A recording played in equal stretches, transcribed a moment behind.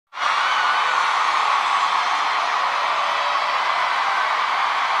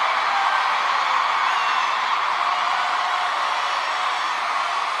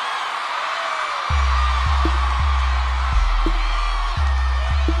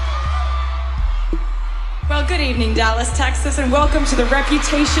Well, good evening, Dallas, Texas, and welcome to the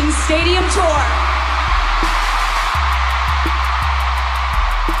Reputation Stadium Tour.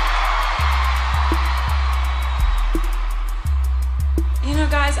 You know,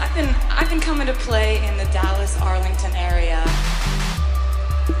 guys, I've been coming to play in the Dallas-Arlington area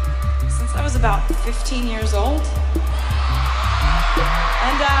since I was about 15 years old. And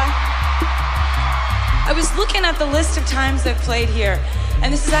I was looking at the list of times I've played here,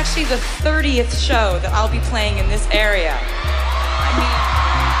 and this is actually the 30th show that I'll be playing in this area.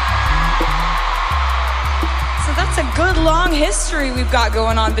 So that's a good long history we've got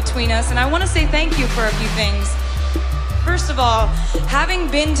going on between us, and I want to say thank you for a few things. First of all, having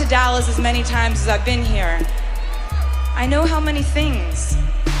been to Dallas as many times as I've been here, I know how many things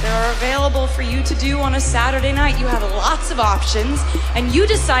there are available for you to do on a Saturday night. You have lots of options, and you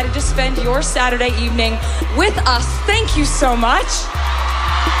decided to spend your Saturday evening with us. Thank you so much.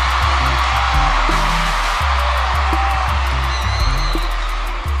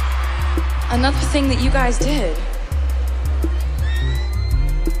 Another thing that you guys did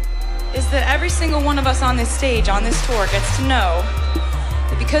is that every single one of us on this stage, on this tour, gets to know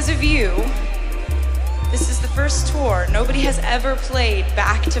that because of you, this is the first tour. Nobody has ever played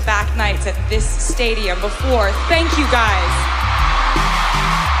back-to-back nights at this stadium before. Thank you, guys.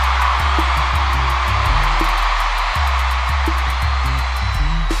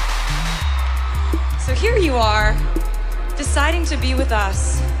 So here you are, deciding to be with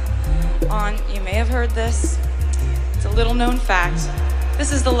us on, you may have heard this, it's a little known fact,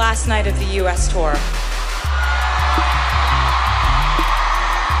 this is the last night of the US tour.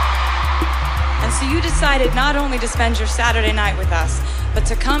 And so you decided not only to spend your Saturday night with us, but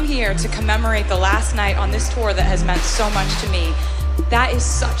to come here to commemorate the last night on this tour that has meant so much to me. That is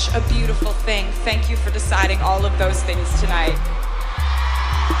such a beautiful thing. Thank you for deciding all of those things tonight.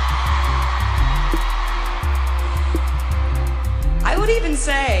 I would even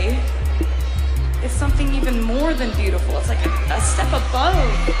say it's something even more than beautiful. It's like a step above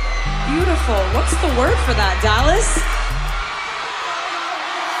beautiful. What's the word for that, Dallas?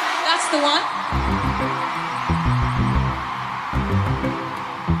 That's the one.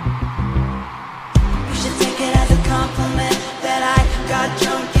 You should take it as a compliment that I got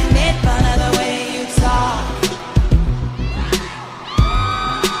drunk and made fun of the way you talk.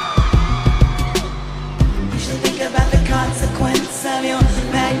 You should think about the consequence of your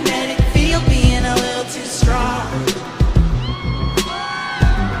magnetic field being a little too strong.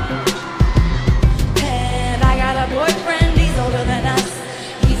 And I got a boyfriend, he's older than us.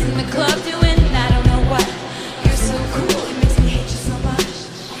 He's in the club doing I don't know what. You're so cool, it makes me hate you so much.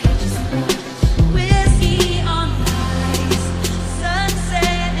 Whiskey on ice,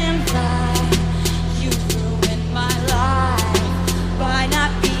 sunset and flight. You ruined my life by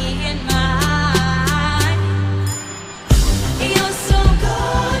not being mine. You're so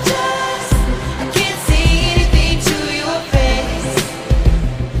gorgeous, I can't say anything to your face.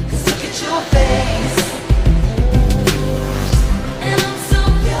 'Cause look at your face. And I'm so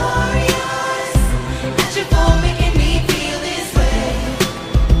furious at your phone making me feel this way.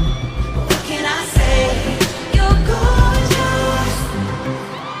 But what can I say? You're gorgeous.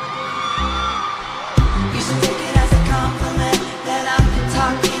 You should take it as a compliment that I'm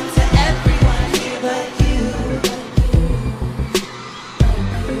talking to everyone here but you.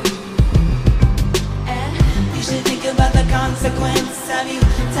 And you should think about the consequence of you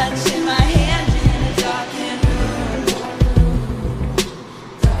touching my hand in a darkened room.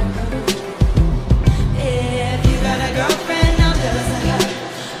 If you got a girlfriend, now doesn't hurt.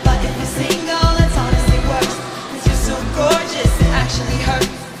 But if you're single, it's honestly worse. 'Cause you're so gorgeous, it actually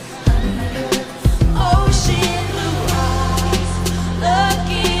hurts. Ocean blue eyes,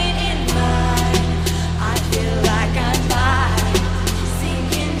 looking in mine. I feel like I'm fine,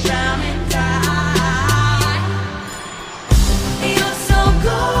 sinking, drowning, die. You're so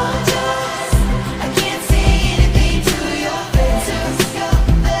gorgeous, I can't say anything to your face.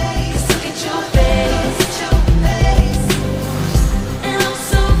 Look at your face. And I'm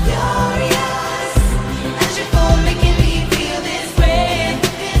so furious at your phone making me feel this way.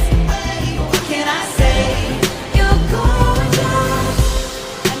 But what can I say? You're gorgeous.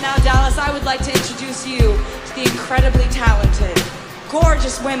 And now, Dallas, I would like to introduce you to the incredibly talented,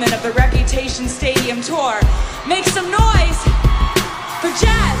 gorgeous women of the Reputation Stadium Tour. Make some noise for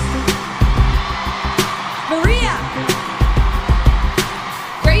Jazz, Maria,